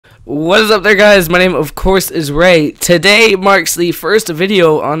What is up there, guys? My name, of course, is Ray. Today marks the first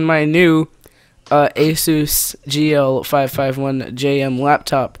video on my new Asus GL551JM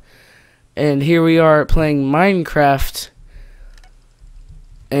laptop. And here we are playing Minecraft.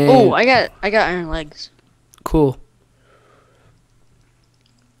 And oh, I got iron legs. Cool.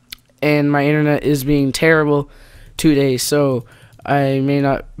 And my internet is being terrible today, so I may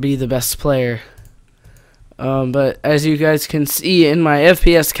not be the best player. But as you guys can see in my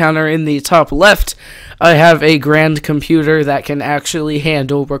FPS counter in the top left, I have a grand computer that can actually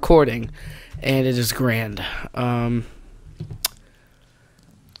handle recording. And it is grand. So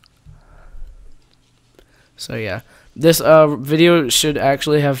yeah. This video should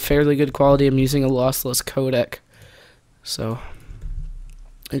actually have fairly good quality. I'm using a lossless codec. So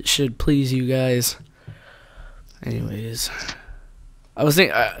it should please you guys. Anyways. I was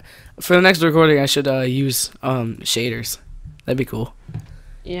thinking... for the next recording, I should use shaders. That'd be cool.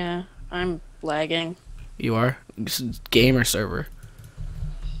 Yeah, I'm lagging. You are? This is gamer server.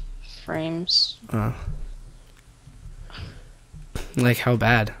 Frames. Like how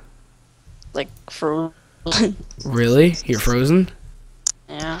bad? Like frozen. Really? You're frozen?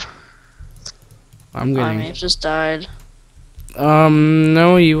 Yeah. I'm I getting... may have just died.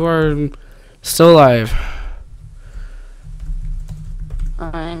 No, you are still alive.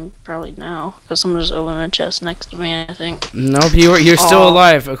 I'm probably now, because someone just opened a chest next to me, I think. Nope, you're still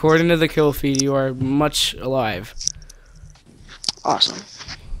alive. According to the kill feed, you are much alive. Awesome.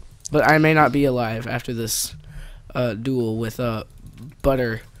 But I may not be alive after this duel with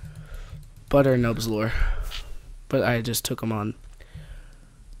Butter Nubslore. But I just took him on.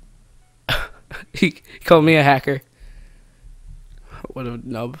 He called me a hacker. What a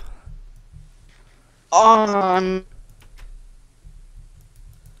nub.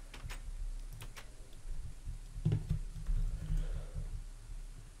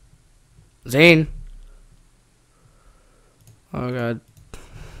 Zane. Oh god.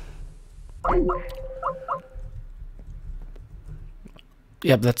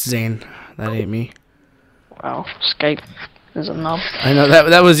 Yep, that's Zane. That ain't me. Wow, Skype is a nub. I know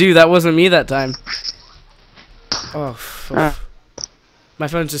that was you. That wasn't me that time. Oh. My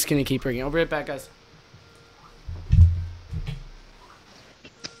phone's just gonna keep ringing. I'll be right back, guys.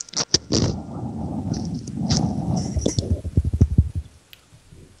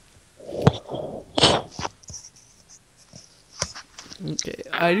 Okay,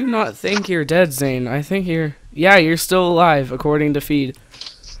 I do not think you're dead, Zane. I think you're... Yeah, you're still alive, according to feed.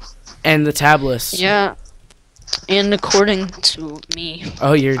 And the tab list. Yeah, and according to me.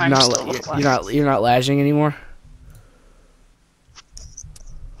 Oh, you're I'm not lagging anymore?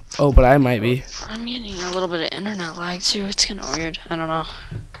 Oh, but I might be. I'm getting a little bit of internet lag too. It's kind of weird. I don't know.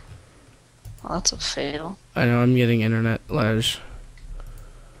 Well, that's a fail. I know, I'm getting internet lag.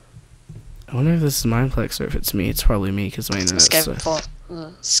 I wonder if this is MinePlex or if it's me. It's probably me because my internet's...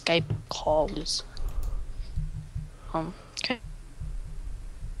 Skype calls. Okay.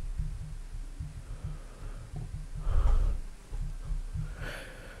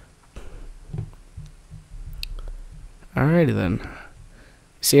 Alrighty then.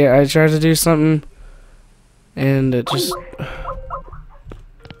 See, I tried to do something, and it just...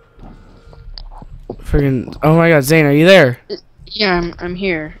 Friggin... Oh my god, Zane, are you there? Yeah, I'm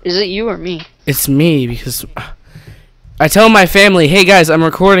here. Is it you or me? It's me, because... I tell my family, hey guys, I'm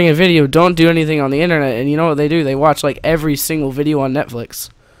recording a video, don't do anything on the internet, and you know what they do? They watch, like, every single video on Netflix.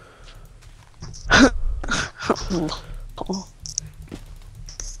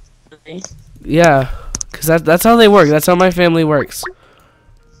 Yeah, because that's how they work. That's how my family works.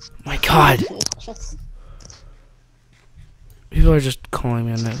 My god. People are just calling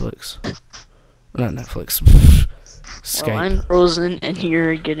me on Netflix. Not Netflix. Skype. Well, I'm frozen and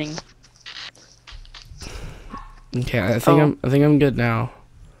you're getting... Okay, I think I'm good now.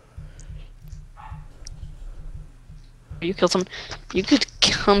 You killed some... You could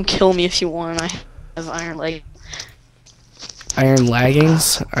come kill me if you want. I have iron leg. Iron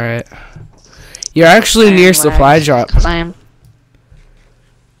laggings? Alright. You're actually near supply drop. I am...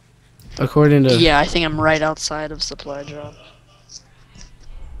 According to... Yeah, I think I'm right outside of supply drop.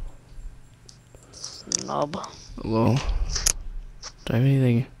 Nub. Hello. Do I have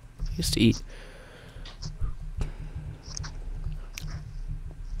anything just to eat?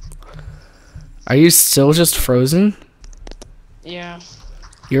 Are you still just frozen? Yeah.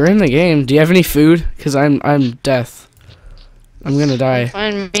 You're in the game. Do you have any food? Cause I'm death. I'm gonna die.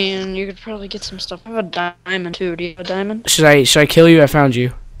 Find me and you could probably get some stuff. I have a diamond too. Do you have a diamond? Should I kill you? I found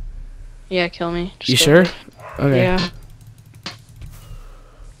you. Yeah, kill me. Just you sure? Okay. Yeah.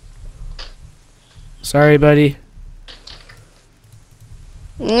 Sorry, buddy.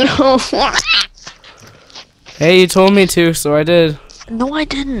 No. Hey, you told me to, so I did. No, I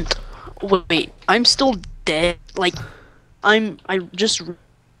didn't. Wait, I'm still dead. Like, I just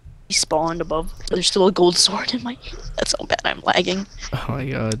respawned above. There's still a gold sword in my. That's how bad I'm lagging. Oh my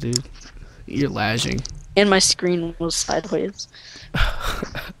god, dude. You're lagging. And my screen was sideways.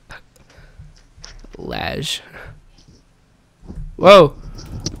 Lag. Whoa!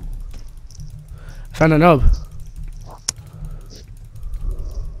 I found a nub.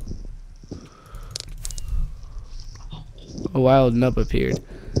 A wild nub appeared.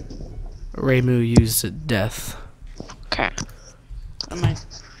 Raymu used death. Okay. I might.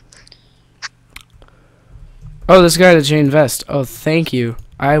 Oh, this guy had a chain vest. Oh, thank you.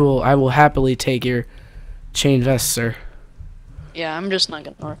 I will happily take your chain vest, sir. Yeah, I'm just not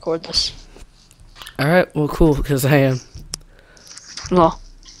gonna record this. Alright, well cool, because I am. Well,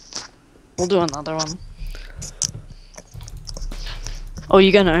 we'll do another one. Oh,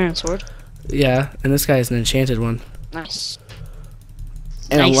 you got an iron sword? Yeah, and this guy has an enchanted one. Nice.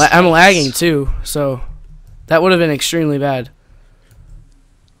 And Nice. I'm lagging too, so that would have been extremely bad.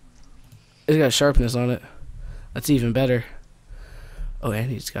 It's got sharpness on it. That's even better. Oh,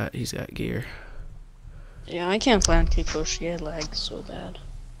 and he's got gear. Yeah, I can't play on Kikoshi. I lag so bad.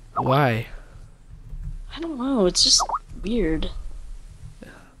 Why? I don't know. It's just weird.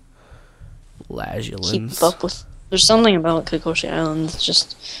 Lagulins. Keep up with. There's something about Kikoshi Island that's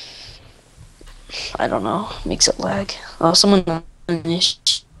just. I don't know. Makes it lag. Oh, someone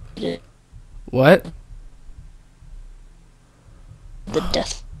initiated What? the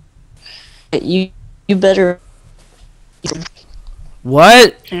death. You better.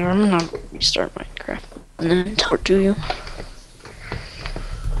 What? Here, I'm gonna restart Minecraft and then talk to you.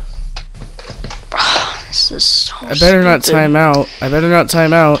 This is so I better not stupid. time out. I better not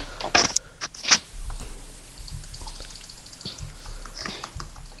time out.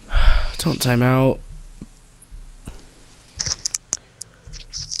 Don't time out.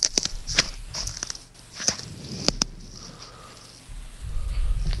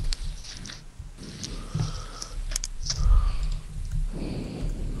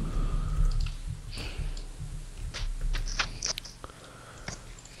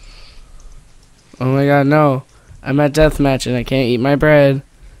 Oh my god, no. I'm at deathmatch and I can't eat my bread.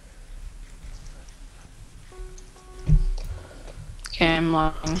 Okay, I'm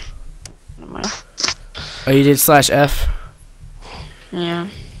logging. Oh, you did /F? Yeah.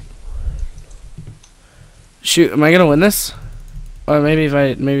 Shoot, am I gonna win this? Or maybe if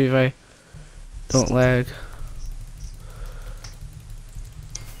I don't lag.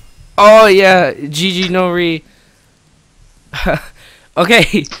 Oh yeah, GG no re.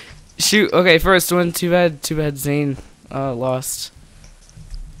 Okay. Shoot, okay, first one, too bad Zane lost.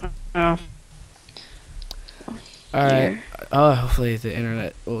 Oh. Alright. Oh, hopefully the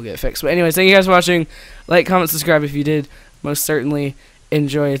internet will get fixed. But anyways, thank you guys for watching. Like, comment, subscribe if you did. Most certainly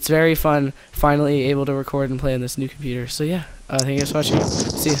enjoy. It's very fun finally able to record and play on this new computer. So yeah, thank you guys for watching.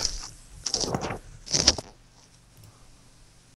 See ya.